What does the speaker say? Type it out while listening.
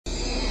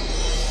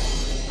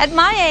At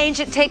my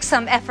age, it takes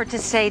some effort to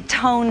stay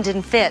toned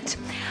and fit.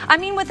 I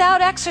mean, without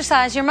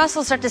exercise, your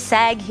muscles start to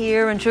sag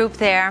here and droop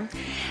there.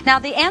 Now,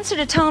 the answer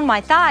to tone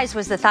my thighs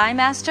was the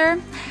ThighMaster.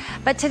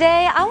 But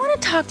today, I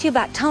want to talk to you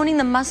about toning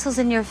the muscles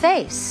in your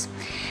face.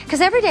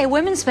 Because every day,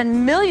 women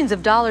spend millions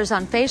of dollars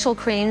on facial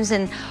creams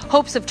in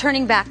hopes of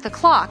turning back the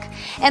clock.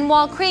 And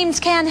while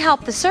creams can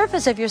help the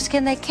surface of your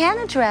skin, they can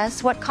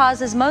address what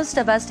causes most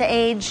of us to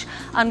age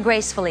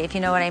ungracefully, if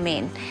you know what I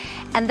mean.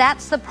 And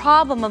that's the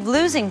problem of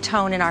losing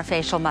tone in our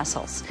facial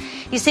muscles.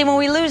 You see, when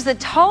we lose the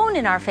tone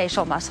in our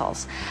facial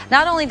muscles,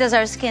 not only does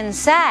our skin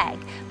sag,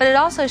 but it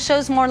also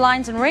shows more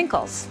lines and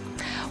wrinkles.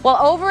 Well,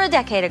 over a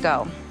decade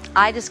ago,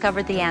 I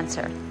discovered the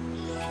answer.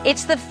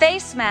 It's the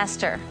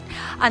FaceMaster,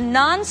 a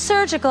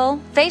non-surgical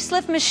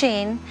facelift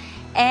machine,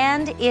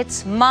 and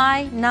it's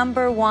my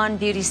 #1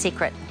 beauty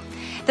secret.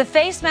 The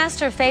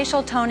FaceMaster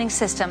facial toning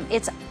system,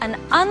 it's an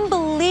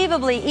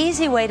unbelievably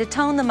easy way to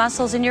tone the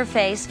muscles in your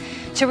face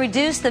to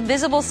reduce the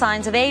visible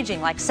signs of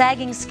aging, like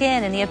sagging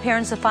skin and the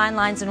appearance of fine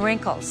lines and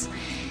wrinkles.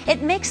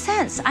 It makes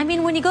sense. I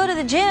mean, when you go to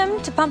the gym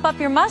to pump up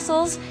your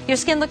muscles, your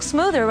skin looks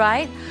smoother,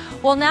 right?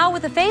 Well, now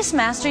with the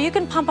FaceMaster, you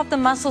can pump up the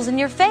muscles in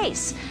your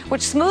face,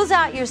 which smooths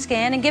out your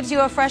skin and gives you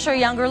a fresher,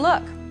 younger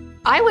look.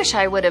 I wish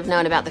I would have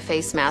known about the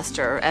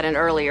FaceMaster at an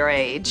earlier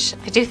age.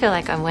 I do feel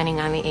like I'm winning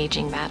on the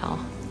aging battle.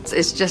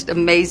 It's just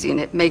amazing.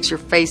 It makes your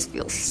face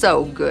feel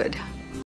so good.